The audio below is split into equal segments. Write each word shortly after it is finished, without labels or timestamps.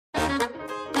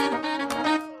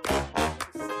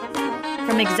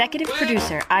From executive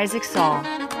producer Isaac Saul,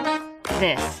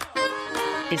 this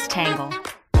is Tangle.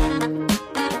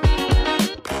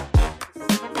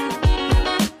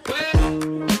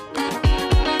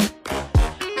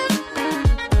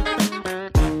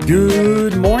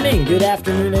 Good morning, good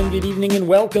afternoon, and good evening, and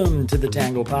welcome to the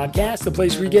Tangle Podcast, the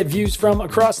place where we get views from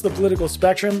across the political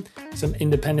spectrum, some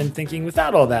independent thinking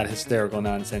without all that hysterical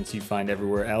nonsense you find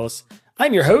everywhere else.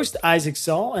 I'm your host, Isaac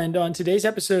Saul, and on today's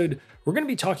episode, we're going to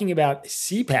be talking about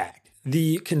CPAC,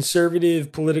 the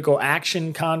Conservative Political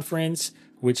Action Conference,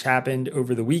 which happened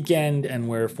over the weekend and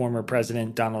where former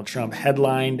President Donald Trump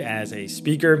headlined as a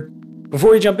speaker. Before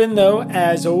we jump in, though,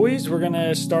 as always, we're going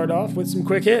to start off with some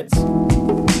quick hits.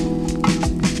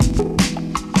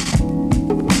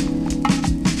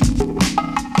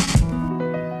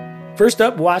 First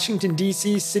up, Washington,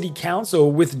 D.C. City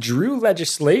Council withdrew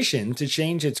legislation to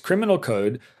change its criminal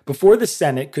code before the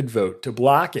Senate could vote to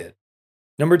block it.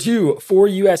 Number 2, 4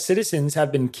 U.S. citizens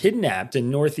have been kidnapped in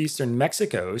northeastern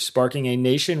Mexico, sparking a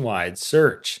nationwide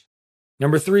search.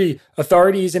 Number 3,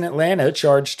 authorities in Atlanta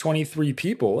charged 23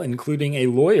 people, including a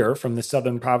lawyer from the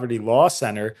Southern Poverty Law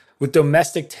Center, with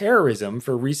domestic terrorism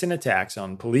for recent attacks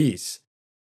on police.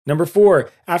 Number 4,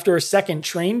 after a second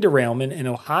train derailment in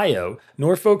Ohio,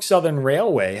 Norfolk Southern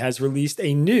Railway has released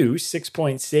a new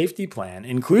 6-point safety plan,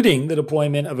 including the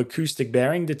deployment of acoustic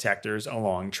bearing detectors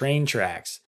along train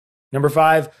tracks. Number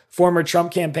 5, former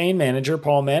Trump campaign manager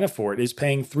Paul Manafort is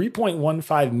paying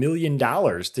 $3.15 million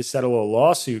to settle a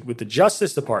lawsuit with the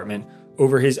Justice Department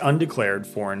over his undeclared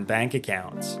foreign bank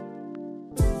accounts.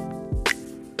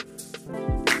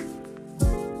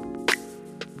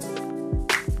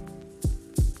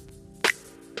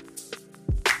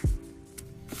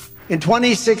 In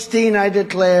 2016, I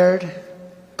declared,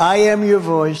 I am your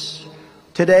voice.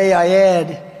 Today I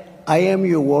add, I am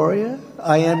your warrior.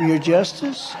 I am your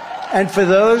justice. And for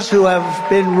those who have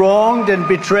been wronged and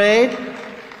betrayed,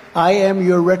 I am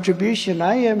your retribution.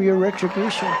 I am your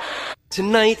retribution.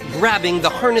 Tonight, grabbing the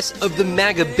harness of the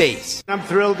MAGA base. I'm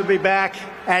thrilled to be back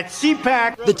at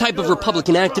CPAC. The type of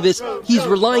Republican activist he's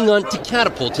relying on to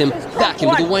catapult him back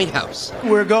into the White House.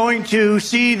 We're going to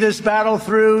see this battle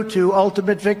through to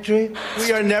ultimate victory.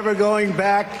 We are never going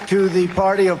back to the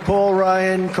party of Paul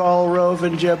Ryan, Karl Rove,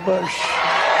 and Jeb Bush.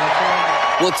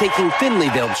 While taking thinly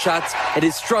veiled shots at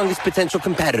his strongest potential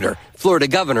competitor, Florida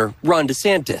Governor Ron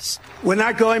DeSantis. We're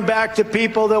not going back to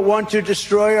people that want to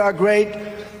destroy our great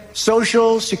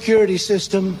social security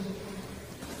system,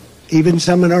 even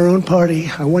some in our own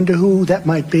party. I wonder who that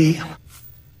might be.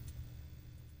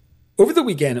 Over the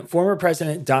weekend, former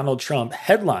President Donald Trump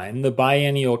headlined the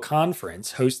biennial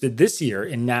conference hosted this year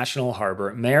in National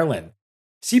Harbor, Maryland.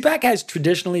 CPAC has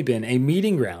traditionally been a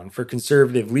meeting ground for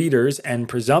conservative leaders and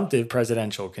presumptive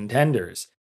presidential contenders.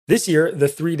 This year, the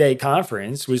 3-day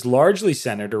conference was largely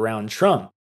centered around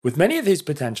Trump, with many of his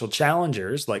potential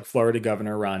challengers, like Florida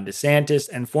Governor Ron DeSantis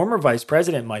and former Vice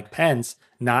President Mike Pence,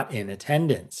 not in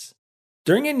attendance.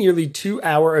 During a nearly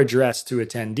 2-hour address to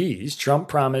attendees, Trump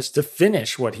promised to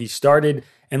finish what he started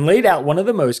and laid out one of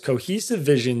the most cohesive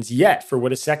visions yet for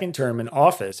what a second term in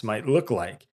office might look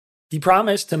like. He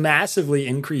promised to massively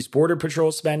increase Border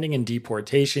Patrol spending and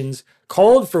deportations,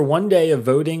 called for one day of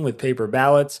voting with paper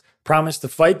ballots, promised to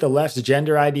fight the left's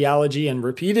gender ideology, and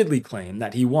repeatedly claimed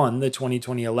that he won the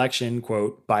 2020 election,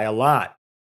 quote, by a lot.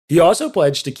 He also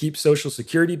pledged to keep Social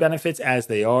Security benefits as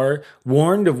they are,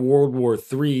 warned of World War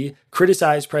III,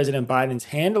 criticized President Biden's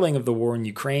handling of the war in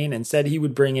Ukraine, and said he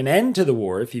would bring an end to the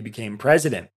war if he became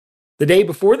president. The day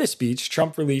before the speech,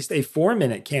 Trump released a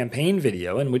 4-minute campaign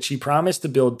video in which he promised to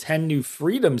build 10 new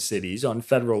freedom cities on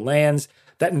federal lands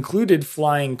that included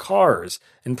flying cars,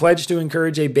 and pledged to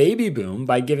encourage a baby boom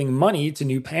by giving money to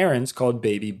new parents called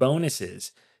baby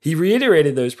bonuses. He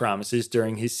reiterated those promises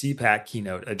during his CPAC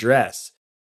keynote address.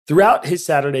 Throughout his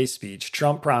Saturday speech,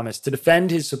 Trump promised to defend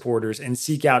his supporters and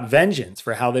seek out vengeance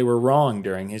for how they were wrong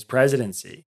during his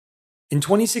presidency. In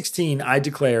 2016, I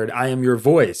declared, I am your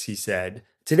voice, he said.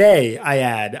 Today, I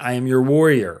add, I am your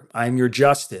warrior, I am your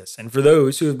justice, and for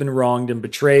those who have been wronged and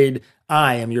betrayed,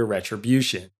 I am your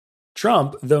retribution.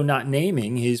 Trump, though not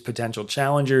naming his potential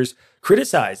challengers,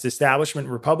 criticized establishment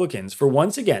Republicans for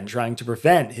once again trying to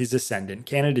prevent his ascendant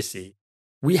candidacy.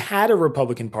 We had a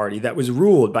Republican Party that was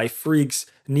ruled by freaks,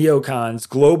 neocons,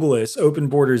 globalists, open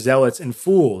border zealots, and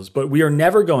fools, but we are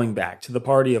never going back to the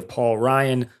party of Paul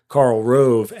Ryan, Karl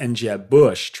Rove, and Jeb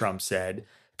Bush, Trump said.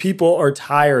 People are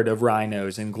tired of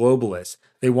rhinos and globalists.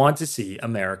 They want to see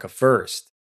America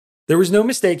first. There was no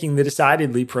mistaking the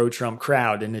decidedly pro-Trump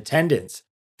crowd in attendance.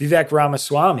 Vivek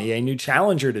Ramaswamy, a new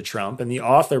challenger to Trump and the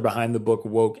author behind the book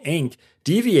Woke Inc.,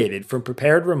 deviated from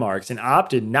prepared remarks and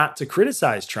opted not to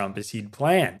criticize Trump as he'd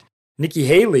planned. Nikki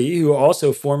Haley, who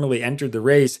also formally entered the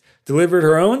race, delivered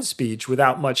her own speech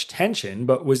without much tension,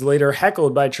 but was later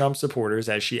heckled by Trump supporters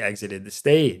as she exited the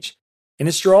stage. In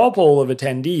a straw poll of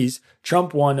attendees,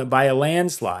 Trump won by a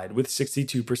landslide with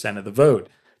 62% of the vote.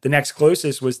 The next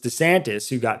closest was DeSantis,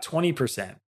 who got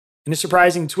 20%. In a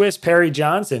surprising twist, Perry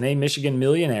Johnson, a Michigan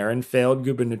millionaire and failed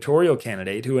gubernatorial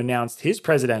candidate who announced his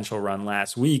presidential run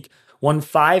last week, won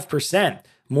 5%,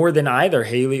 more than either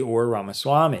Haley or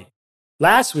Ramaswamy.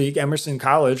 Last week, Emerson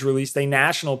College released a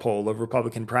national poll of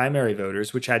Republican primary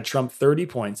voters, which had Trump 30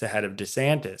 points ahead of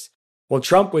DeSantis. While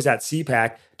Trump was at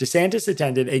CPAC, DeSantis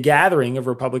attended a gathering of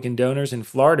Republican donors in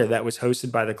Florida that was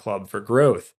hosted by the Club for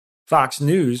Growth. Fox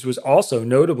News was also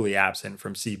notably absent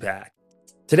from CPAC.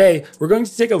 Today, we're going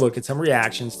to take a look at some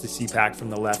reactions to CPAC from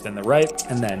the left and the right,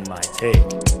 and then my take.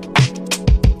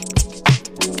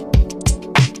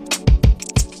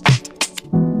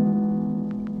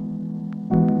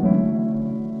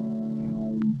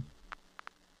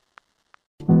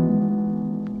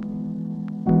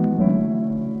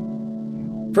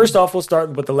 First off, we'll start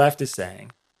with what the left is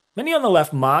saying. Many on the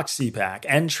left mocked CPAC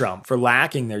and Trump for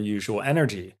lacking their usual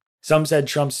energy. Some said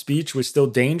Trump's speech was still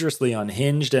dangerously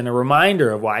unhinged and a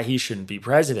reminder of why he shouldn't be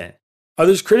president.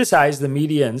 Others criticized the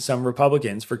media and some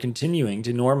Republicans for continuing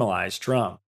to normalize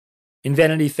Trump. In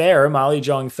Vanity Fair, Molly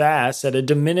Jong-Fa said a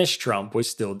diminished Trump was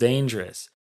still dangerous.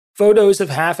 Photos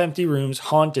of half-empty rooms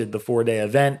haunted the four-day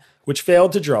event, which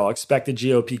failed to draw expected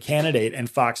GOP candidate and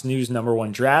Fox News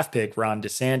 #1 draft pick Ron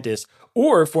DeSantis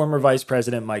or former Vice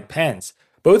President Mike Pence,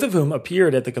 both of whom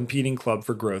appeared at the competing Club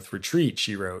for Growth retreat,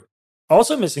 she wrote.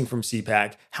 Also missing from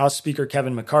CPAC, House Speaker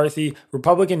Kevin McCarthy,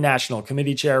 Republican National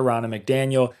Committee Chair Ronna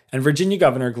McDaniel, and Virginia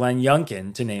Governor Glenn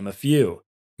Youngkin, to name a few.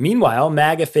 Meanwhile,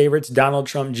 MAGA favorites Donald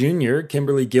Trump Jr.,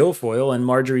 Kimberly Guilfoyle, and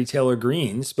Marjorie Taylor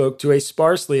Greene spoke to a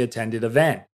sparsely attended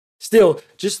event. Still,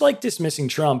 just like dismissing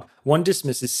Trump, one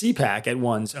dismisses CPAC at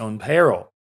one's own peril.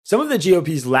 Some of the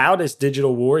GOP's loudest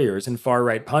digital warriors and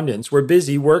far-right pundits were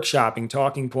busy workshopping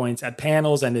talking points at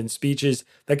panels and in speeches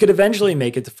that could eventually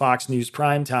make it to Fox News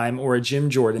primetime or a Jim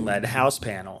Jordan-led House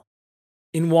panel.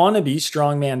 In wannabe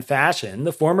strongman fashion,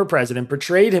 the former president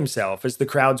portrayed himself as the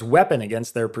crowd's weapon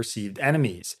against their perceived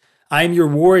enemies. "I am your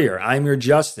warrior, I am your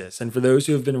justice, and for those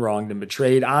who have been wronged and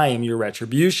betrayed, I am your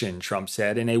retribution," Trump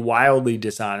said in a wildly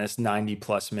dishonest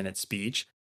 90-plus minute speech.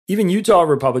 Even Utah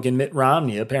Republican Mitt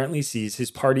Romney apparently sees his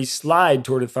party's slide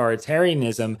toward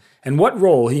authoritarianism and what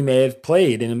role he may have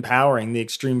played in empowering the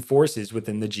extreme forces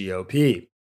within the GOP.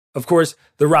 Of course,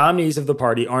 the Romneys of the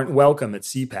party aren't welcome at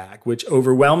CPAC, which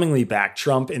overwhelmingly backed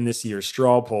Trump in this year's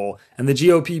straw poll, and the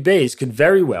GOP base could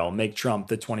very well make Trump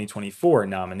the 2024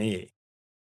 nominee.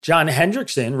 John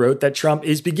Hendrickson wrote that Trump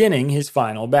is beginning his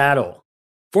final battle.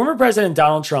 Former President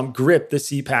Donald Trump gripped the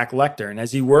CPAC lectern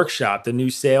as he workshopped a new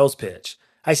sales pitch.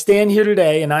 "I stand here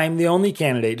today and I am the only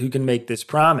candidate who can make this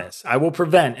promise. I will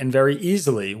prevent, and very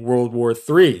easily, World War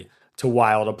III," to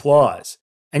wild applause.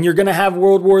 "And you're going to have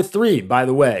World War III, by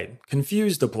the way,"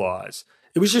 confused applause.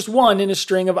 It was just one in a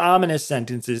string of ominous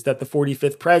sentences that the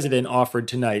 45th president offered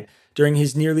tonight during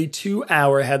his nearly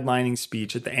 2-hour headlining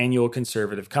speech at the annual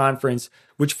conservative conference,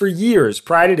 which for years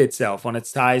prided itself on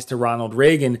its ties to Ronald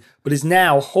Reagan, but is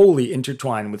now wholly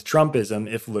intertwined with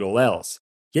Trumpism, if little else.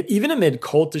 Yet even amid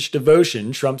cultish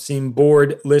devotion, Trump seemed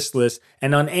bored, listless,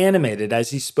 and unanimated as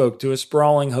he spoke to a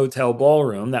sprawling hotel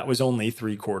ballroom that was only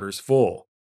 3/4 full.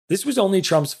 This was only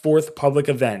Trump's fourth public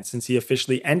event since he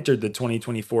officially entered the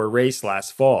 2024 race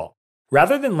last fall.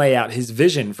 Rather than lay out his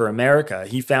vision for America,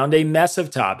 he found a mess of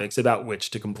topics about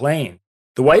which to complain.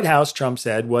 The White House, Trump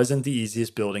said, wasn't the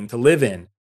easiest building to live in.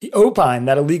 He opined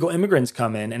that illegal immigrants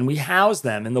come in and we house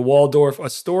them in the Waldorf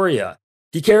Astoria.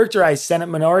 He characterized Senate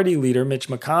Minority Leader Mitch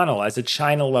McConnell as a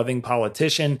China-loving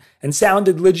politician and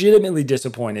sounded legitimately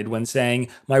disappointed when saying,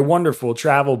 "My wonderful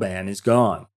travel ban is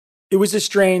gone." It was a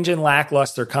strange and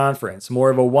lackluster conference, more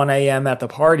of a 1 a.m. at the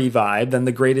party vibe than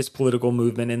the greatest political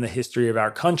movement in the history of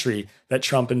our country that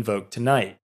Trump invoked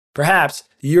tonight. Perhaps,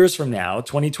 years from now,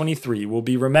 2023 will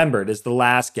be remembered as the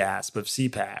last gasp of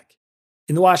CPAC.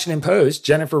 In the Washington Post,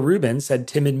 Jennifer Rubin said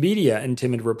timid media and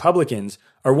timid Republicans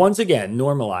are once again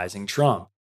normalizing Trump.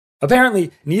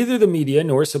 Apparently, neither the media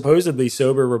nor supposedly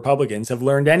sober Republicans have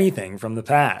learned anything from the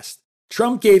past.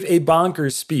 Trump gave a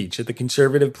bonkers speech at the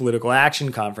Conservative Political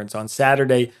Action Conference on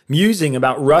Saturday, musing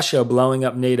about Russia blowing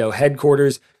up NATO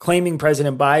headquarters, claiming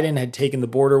President Biden had taken the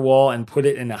border wall and put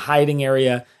it in a hiding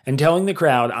area, and telling the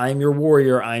crowd, "I am your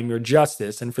warrior, I am your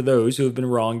justice, and for those who have been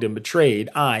wronged and betrayed,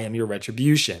 I am your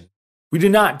retribution." We do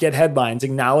not get headlines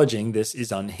acknowledging this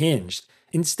is unhinged.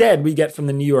 Instead, we get from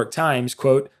the New York Times,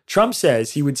 quote, Trump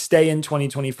says he would stay in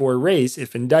 2024 race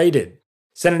if indicted.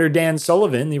 Senator Dan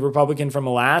Sullivan, the Republican from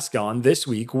Alaska, on This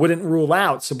Week wouldn't rule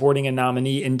out supporting a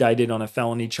nominee indicted on a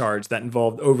felony charge that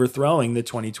involved overthrowing the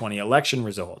 2020 election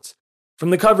results. From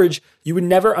the coverage, you would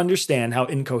never understand how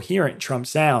incoherent Trump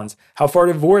sounds, how far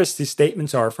divorced his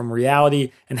statements are from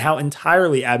reality, and how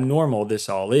entirely abnormal this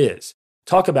all is.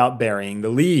 Talk about burying the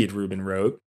lead, Rubin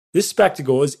wrote. This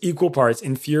spectacle is equal parts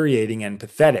infuriating and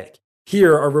pathetic.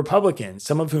 Here are Republicans,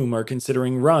 some of whom are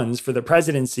considering runs for the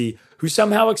presidency, who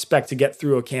somehow expect to get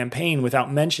through a campaign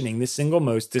without mentioning the single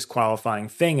most disqualifying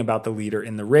thing about the leader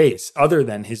in the race, other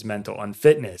than his mental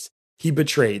unfitness. He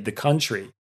betrayed the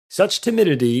country. Such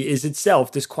timidity is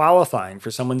itself disqualifying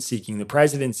for someone seeking the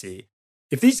presidency.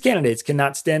 If these candidates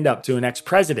cannot stand up to an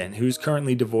ex-president who is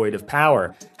currently devoid of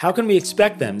power, how can we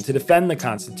expect them to defend the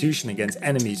Constitution against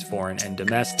enemies foreign and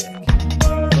domestic?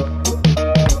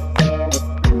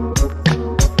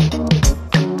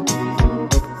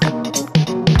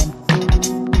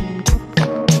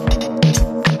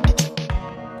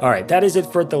 All right, that is it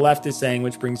for what the left is saying,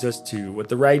 which brings us to what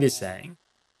the right is saying.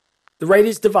 The right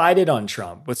is divided on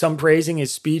Trump, with some praising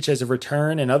his speech as a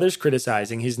return and others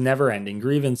criticizing his never-ending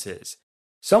grievances.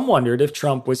 Some wondered if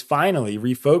Trump was finally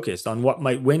refocused on what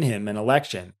might win him an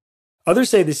election. Others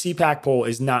say the CPAC poll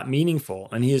is not meaningful,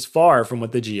 and he is far from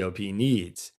what the GOP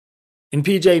needs. In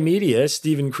PJ Media,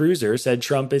 Stephen Cruiser said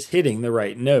Trump is hitting the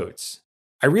right notes.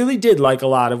 I really did like a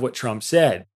lot of what Trump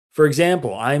said. For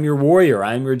example, I am your warrior,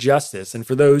 I am your justice, and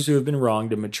for those who have been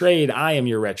wronged and betrayed, I am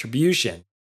your retribution.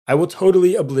 I will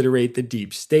totally obliterate the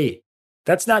deep state.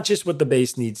 That's not just what the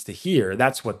base needs to hear,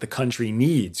 that's what the country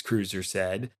needs, Cruiser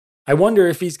said. I wonder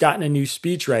if he's gotten a new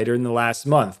speechwriter in the last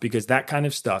month, because that kind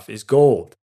of stuff is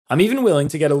gold. I'm even willing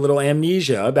to get a little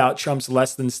amnesia about Trump's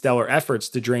less than stellar efforts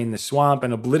to drain the swamp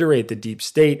and obliterate the deep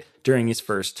state during his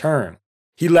first term.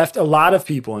 He left a lot of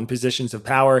people in positions of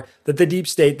power that the deep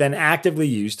state then actively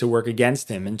used to work against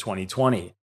him in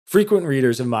 2020. Frequent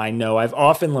readers of mine know I've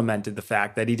often lamented the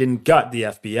fact that he didn't gut the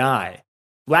FBI.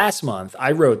 Last month,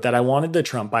 I wrote that I wanted the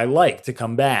Trump I liked to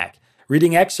come back.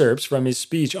 Reading excerpts from his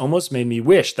speech almost made me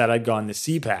wish that I'd gone to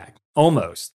CPAC.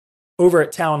 Almost. Over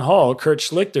at Town Hall, Kurt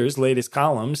Schlichter's latest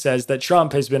column says that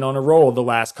Trump has been on a roll the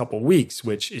last couple weeks,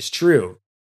 which is true.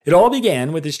 It all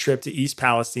began with his trip to East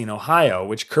Palestine, Ohio,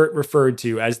 which Kurt referred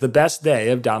to as the best day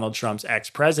of Donald Trump's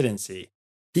ex-presidency.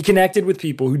 He connected with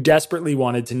people who desperately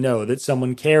wanted to know that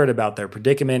someone cared about their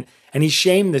predicament, and he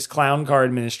shamed this clown car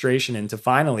administration into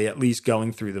finally at least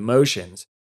going through the motions.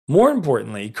 More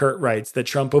importantly, Kurt writes that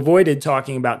Trump avoided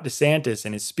talking about DeSantis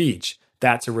in his speech.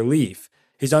 That's a relief.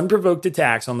 His unprovoked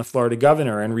attacks on the Florida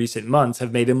governor in recent months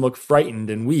have made him look frightened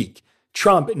and weak.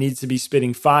 Trump needs to be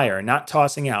spitting fire, not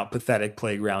tossing out pathetic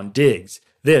playground digs.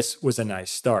 This was a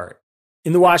nice start.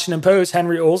 In the Washington Post,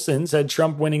 Henry Olsen said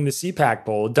Trump winning the CPAC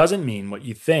poll doesn't mean what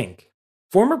you think.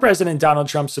 Former President Donald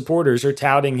Trump's supporters are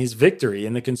touting his victory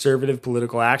in the Conservative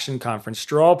Political Action Conference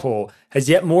straw poll as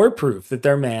yet more proof that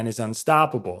their man is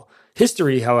unstoppable.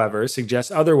 History, however,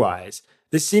 suggests otherwise.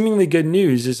 This seemingly good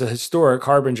news is a historic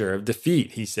harbinger of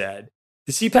defeat, he said.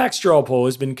 The CPAC straw poll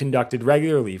has been conducted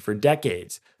regularly for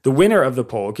decades. The winner of the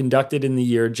poll, conducted in the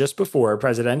year just before a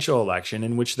presidential election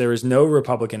in which there is no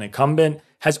Republican incumbent,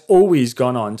 has always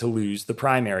gone on to lose the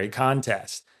primary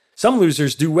contest. Some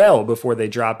losers do well before they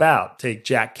drop out. Take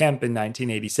Jack Kemp in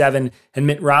 1987 and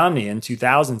Mitt Romney in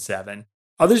 2007.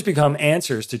 Others become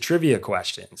answers to trivia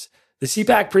questions. The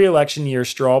CPAC pre-election year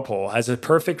straw poll has a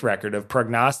perfect record of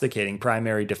prognosticating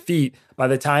primary defeat by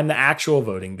the time the actual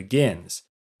voting begins.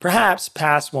 Perhaps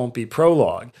past won't be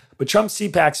prologue, but Trump's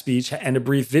CPAC speech and a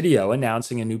brief video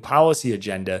announcing a new policy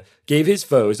agenda gave his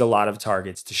foes a lot of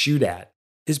targets to shoot at.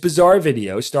 His bizarre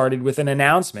video started with an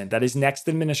announcement that his next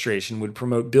administration would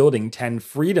promote building 10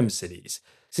 freedom cities.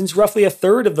 Since roughly a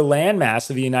third of the landmass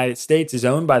of the United States is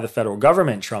owned by the federal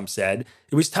government, Trump said,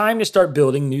 it was time to start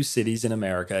building new cities in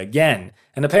America again,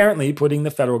 and apparently putting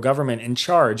the federal government in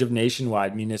charge of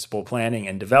nationwide municipal planning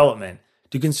and development.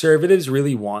 Do conservatives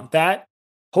really want that?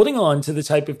 Holding on to the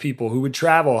type of people who would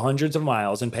travel hundreds of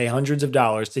miles and pay hundreds of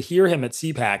dollars to hear him at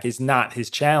CPAC is not his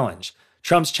challenge.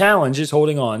 Trump's challenge is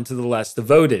holding on to the less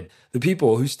devoted, the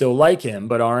people who still like him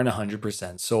but aren't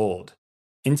 100% sold.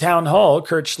 In Town Hall,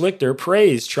 Kurt Schlichter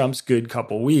praised Trump's good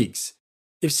couple weeks.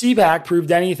 If CPAC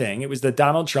proved anything, it was that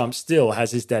Donald Trump still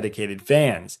has his dedicated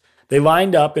fans. They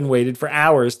lined up and waited for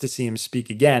hours to see him speak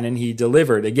again, and he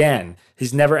delivered again.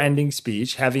 His never-ending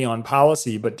speech, heavy on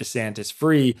policy but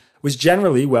DeSantis-free, was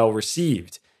generally well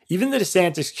received. Even the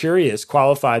DeSantis curious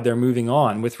qualified their moving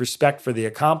on with respect for the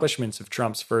accomplishments of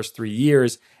Trump's first 3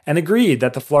 years and agreed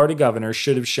that the Florida governor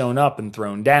should have shown up and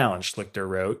thrown down, Schlichter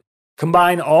wrote.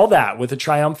 Combine all that with a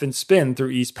triumphant spin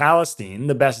through East Palestine,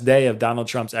 the best day of Donald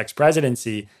Trump's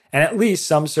ex-presidency, and at least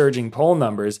some surging poll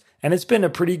numbers, and it's been a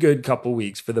pretty good couple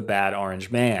weeks for the bad orange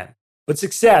man. But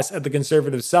success at the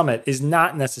conservative summit is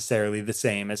not necessarily the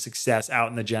same as success out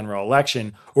in the general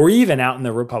election or even out in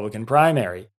the Republican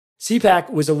primary. CPAC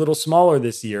was a little smaller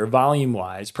this year,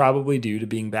 volume-wise, probably due to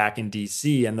being back in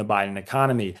D.C. and the Biden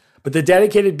economy. But the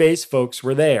dedicated base folks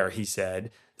were there, he said.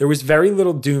 There was very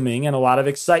little dooming and a lot of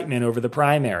excitement over the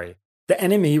primary. The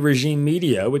enemy regime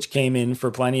media, which came in for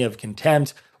plenty of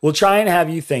contempt, will try and have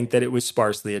you think that it was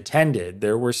sparsely attended.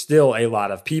 There were still a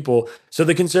lot of people, so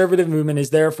the conservative movement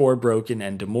is therefore broken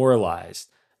and demoralized.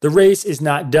 The race is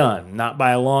not done, not by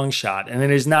a long shot, and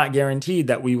it is not guaranteed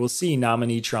that we will see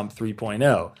nominee Trump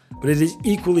 3.0, but it is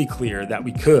equally clear that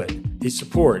we could. His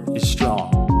support is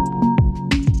strong.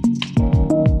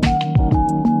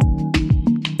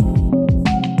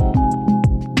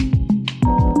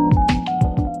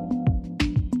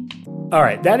 All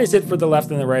right, that is it for the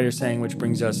left and the right are saying, which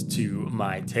brings us to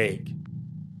my take.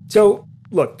 So,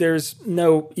 look, there's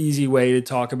no easy way to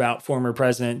talk about former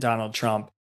President Donald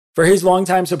Trump. For his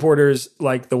longtime supporters,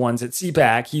 like the ones at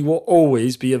CPAC, he will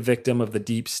always be a victim of the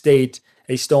deep state,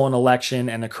 a stolen election,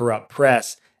 and a corrupt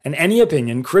press, and any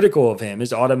opinion critical of him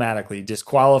is automatically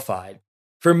disqualified.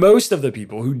 For most of the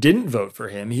people who didn't vote for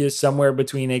him, he is somewhere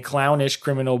between a clownish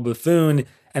criminal buffoon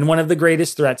and one of the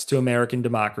greatest threats to American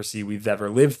democracy we've ever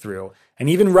lived through. And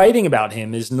even writing about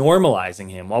him is normalizing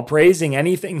him, while praising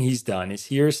anything he's done is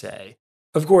hearsay.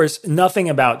 Of course, nothing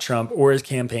about Trump or his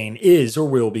campaign is or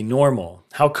will be normal.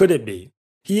 How could it be?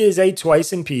 He is a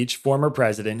twice impeached former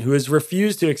president who has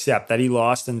refused to accept that he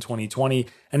lost in 2020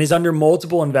 and is under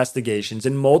multiple investigations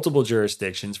in multiple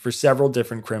jurisdictions for several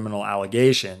different criminal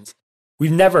allegations.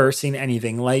 We've never seen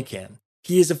anything like him.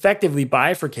 He is effectively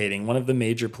bifurcating one of the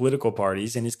major political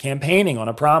parties and is campaigning on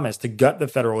a promise to gut the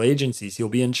federal agencies he'll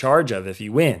be in charge of if he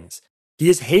wins. He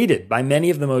is hated by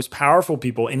many of the most powerful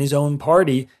people in his own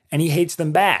party, and he hates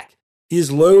them back. He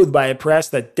is loathed by a press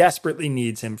that desperately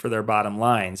needs him for their bottom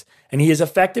lines, and he has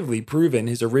effectively proven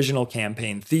his original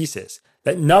campaign thesis,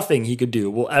 that nothing he could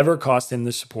do will ever cost him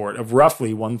the support of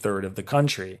roughly 1/3 of the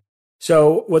country.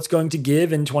 So, what's going to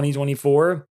give in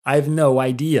 2024? I have no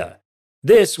idea.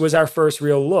 This was our first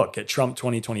real look at Trump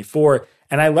 2024,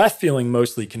 and I left feeling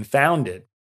mostly confounded.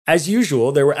 As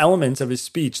usual, there were elements of his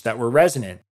speech that were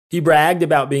resonant. He bragged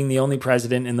about being the only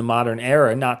president in the modern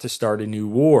era not to start a new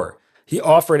war. He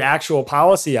offered actual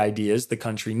policy ideas the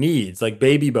country needs, like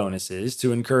baby bonuses,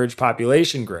 to encourage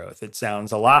population growth. It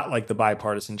sounds a lot like the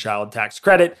bipartisan child tax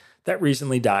credit that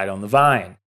recently died on the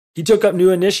vine. He took up new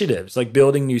initiatives, like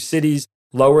building new cities,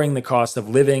 lowering the cost of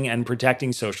living, and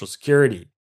protecting Social Security.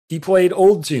 He played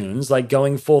old tunes like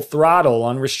going full throttle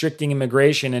on restricting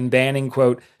immigration and banning,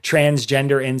 quote,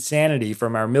 transgender insanity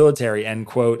from our military, end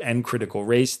quote, and critical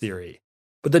race theory.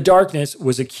 But the darkness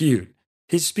was acute.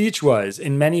 His speech was,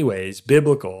 in many ways,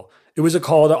 biblical. It was a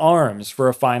call to arms for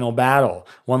a final battle,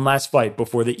 one last fight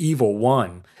before the evil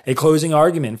won, a closing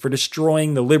argument for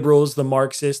destroying the liberals, the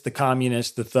Marxists, the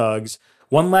communists, the thugs,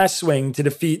 one last swing to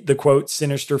defeat the, quote,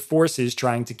 sinister forces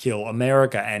trying to kill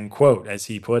America, end quote, as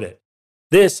he put it.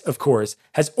 This, of course,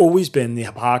 has always been the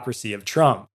hypocrisy of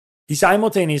Trump. He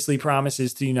simultaneously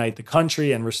promises to unite the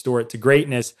country and restore it to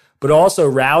greatness, but also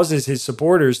rouses his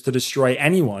supporters to destroy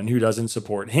anyone who doesn't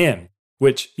support him,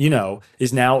 which,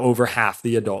 is now over half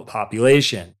the adult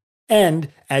population.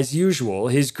 And, as usual,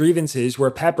 his grievances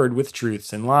were peppered with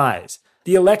truths and lies.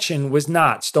 The election was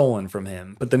not stolen from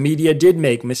him, but the media did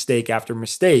make mistake after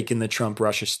mistake in the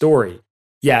Trump-Russia story.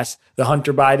 Yes, the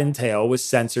Hunter Biden tale was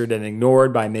censored and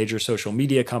ignored by major social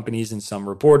media companies and some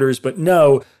reporters, but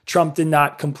no, Trump did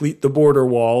not complete the border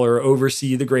wall or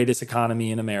oversee the greatest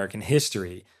economy in American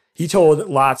history. He told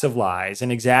lots of lies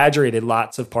and exaggerated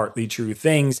lots of partly true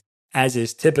things, as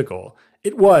is typical.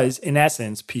 It was, in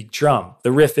essence, peak Trump. The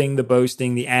riffing, the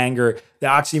boasting, the anger, the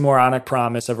oxymoronic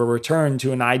promise of a return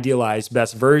to an idealized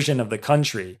best version of the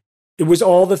country. It was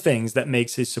all the things that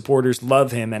makes his supporters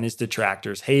love him and his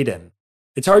detractors hate him.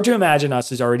 It's hard to imagine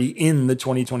us as already in the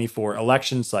 2024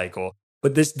 election cycle,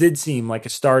 but this did seem like a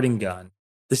starting gun.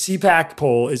 The CPAC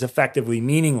poll is effectively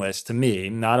meaningless to me.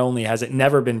 Not only has it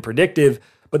never been predictive,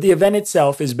 but the event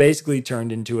itself is basically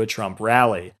turned into a Trump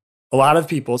rally. A lot of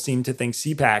people seem to think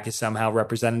CPAC is somehow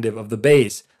representative of the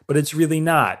base, but it's really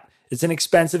not. It's an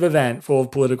expensive event full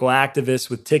of political activists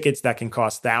with tickets that can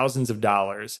cost thousands of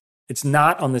dollars. It's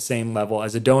not on the same level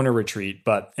as a donor retreat,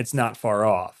 but it's not far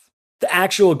off. The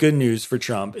actual good news for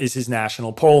Trump is his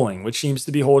national polling, which seems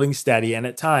to be holding steady and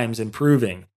at times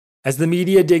improving. As the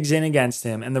media digs in against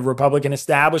him and the Republican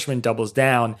establishment doubles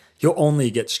down, he'll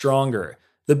only get stronger.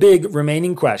 The big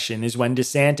remaining question is when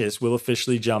DeSantis will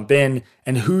officially jump in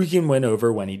and who he can win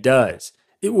over when he does.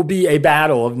 It will be a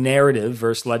battle of narrative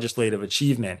versus legislative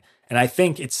achievement, and I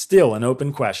think it's still an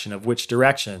open question of which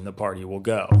direction the party will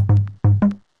go.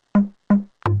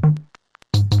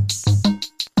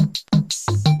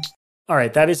 All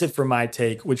right, that is it for my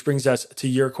take, which brings us to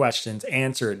your questions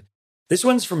answered. This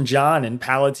one's from John in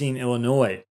Palatine,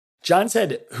 Illinois. John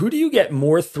said, who do you get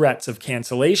more threats of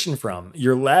cancellation from,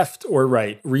 your left or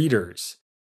right readers?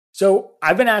 So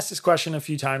I've been asked this question a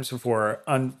few times before.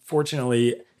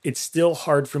 Unfortunately, it's still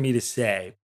hard for me to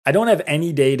say. I don't have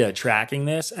any data tracking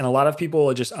this, and a lot of people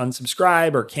will just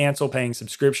unsubscribe or cancel paying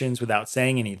subscriptions without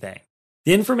saying anything.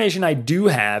 The information I do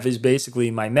have is basically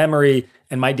my memory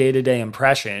and my day-to-day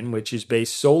impression, which is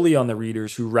based solely on the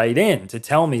readers who write in to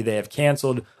tell me they have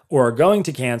canceled or are going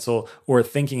to cancel or are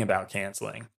thinking about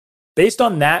canceling. Based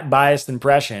on that biased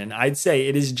impression, I'd say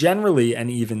it is generally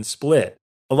an even split.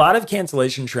 A lot of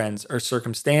cancellation trends are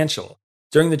circumstantial.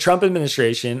 During the Trump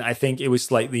administration, I think it was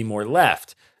slightly more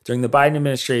left. During the Biden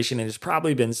administration, it has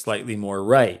probably been slightly more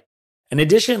right. An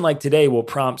addition like today will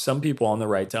prompt some people on the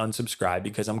right to unsubscribe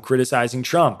because I'm criticizing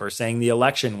Trump or saying the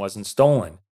election wasn't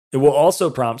stolen. It will also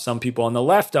prompt some people on the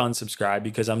left to unsubscribe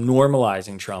because I'm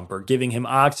normalizing Trump or giving him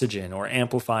oxygen or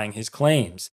amplifying his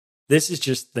claims. This is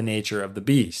just the nature of the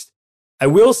beast. I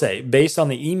will say, based on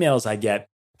the emails I get,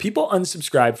 people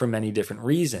unsubscribe for many different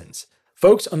reasons.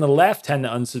 Folks on the left tend to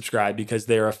unsubscribe because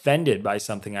they are offended by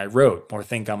something I wrote or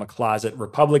think I'm a closet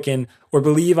Republican or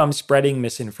believe I'm spreading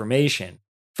misinformation.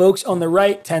 Folks on the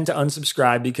right tend to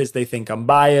unsubscribe because they think I'm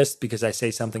biased, because I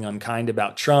say something unkind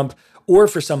about Trump, or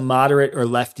for some moderate or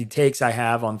lefty takes I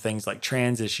have on things like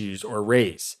trans issues or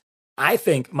race. I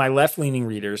think my left-leaning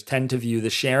readers tend to view the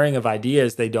sharing of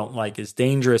ideas they don't like as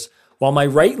dangerous, while my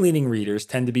right-leaning readers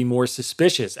tend to be more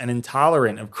suspicious and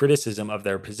intolerant of criticism of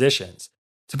their positions.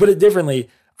 To put it differently,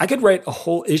 I could write a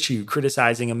whole issue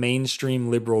criticizing a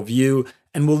mainstream liberal view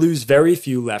and will lose very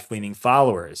few left-leaning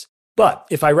followers. But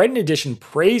if I write an edition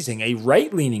praising a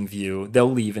right-leaning view, they'll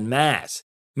leave en masse.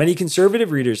 Many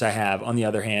conservative readers I have, on the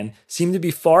other hand, seem to be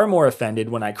far more offended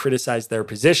when I criticize their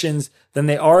positions than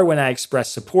they are when I express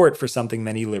support for something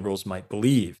many liberals might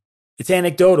believe. It's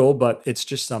anecdotal, but it's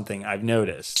just something I've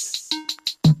noticed.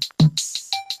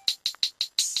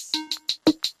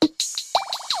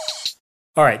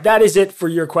 All right, that is it for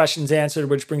your questions answered,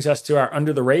 which brings us to our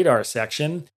Under the Radar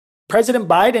section. President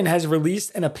Biden has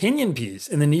released an opinion piece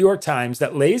in the New York Times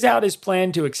that lays out his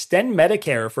plan to extend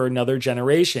Medicare for another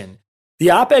generation. The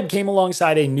op-ed came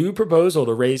alongside a new proposal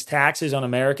to raise taxes on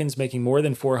Americans making more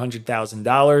than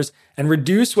 $400,000 and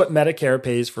reduce what Medicare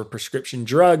pays for prescription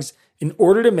drugs in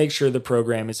order to make sure the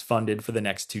program is funded for the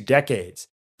next 2 decades.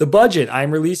 The budget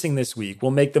I'm releasing this week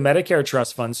will make the Medicare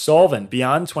Trust Fund solvent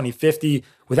beyond 2050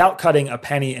 without cutting a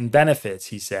penny in benefits,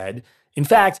 he said. In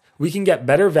fact, we can get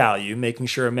better value making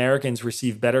sure Americans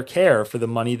receive better care for the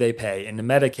money they pay into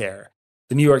Medicare.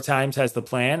 The New York Times has the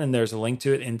plan, and there's a link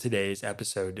to it in today's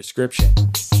episode description.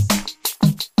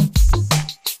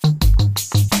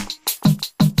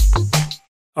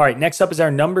 All right, next up is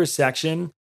our numbers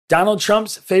section. Donald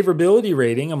Trump's favorability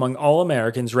rating among all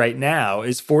Americans right now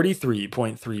is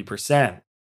 43.3%.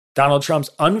 Donald Trump's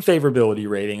unfavorability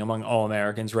rating among all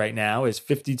Americans right now is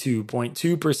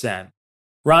 52.2%.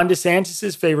 Ron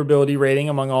DeSantis' favorability rating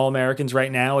among all Americans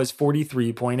right now is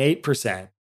 43.8%.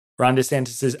 Ron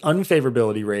DeSantis'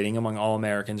 unfavorability rating among all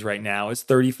Americans right now is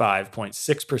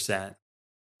 35.6%.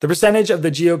 The percentage of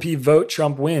the GOP vote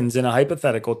Trump wins in a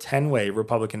hypothetical 10-way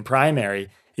Republican primary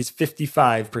is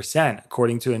 55%,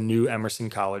 according to a new Emerson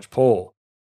College poll.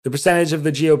 The percentage of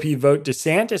the GOP vote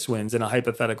DeSantis wins in a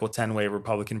hypothetical 10-way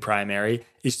Republican primary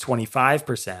is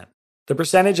 25%. The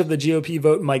percentage of the GOP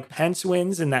vote Mike Pence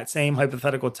wins in that same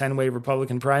hypothetical 10-way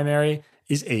Republican primary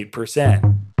is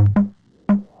 8%.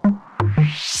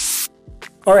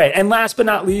 All right, and last but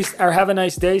not least, our Have a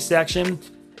Nice Day section.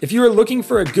 If you are looking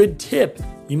for a good tip,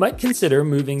 you might consider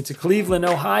moving to Cleveland,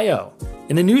 Ohio.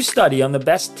 In a new study on the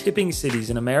best tipping cities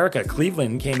in America,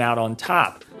 Cleveland came out on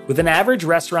top, with an average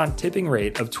restaurant tipping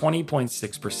rate of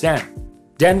 20.6%.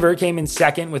 Denver came in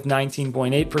second with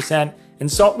 19.8%,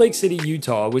 and Salt Lake City,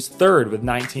 Utah was third with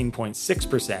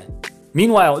 19.6%.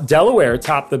 Meanwhile, Delaware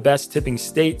topped the best tipping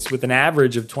states with an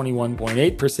average of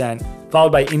 21.8%,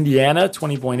 followed by Indiana,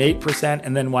 20.8%,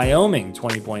 and then Wyoming,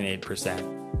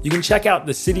 20.8%. You can check out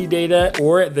the city data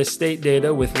or the state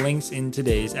data with links in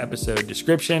today's episode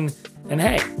description. And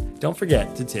hey, don't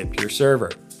forget to tip your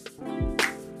server.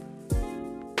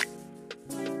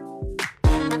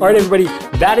 All right, everybody,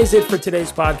 that is it for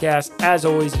today's podcast. As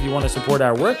always, if you want to support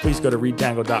our work, please go to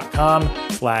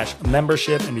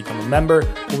readtangle.com/membership and become a member.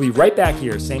 We'll be right back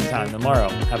here, same time tomorrow.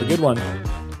 Have a good one.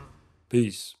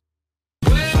 Peace.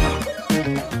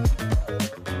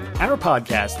 Our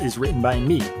podcast is written by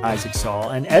me, Isaac Saul,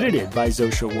 and edited by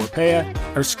Zosha Warpeha.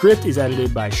 Our script is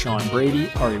edited by Sean Brady,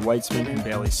 Ari Weitzman, and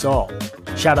Bailey Saul.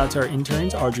 Shout out to our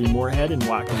interns, Audrey Moorhead and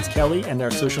Watkins Kelly, and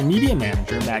our social media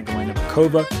manager, Magdalena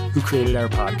Bukova, who created our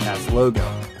podcast logo.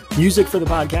 Music for the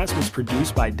podcast was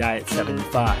produced by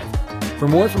Diet75. For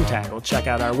more from Tangled, check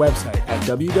out our website at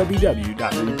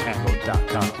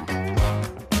www.readtangled.com.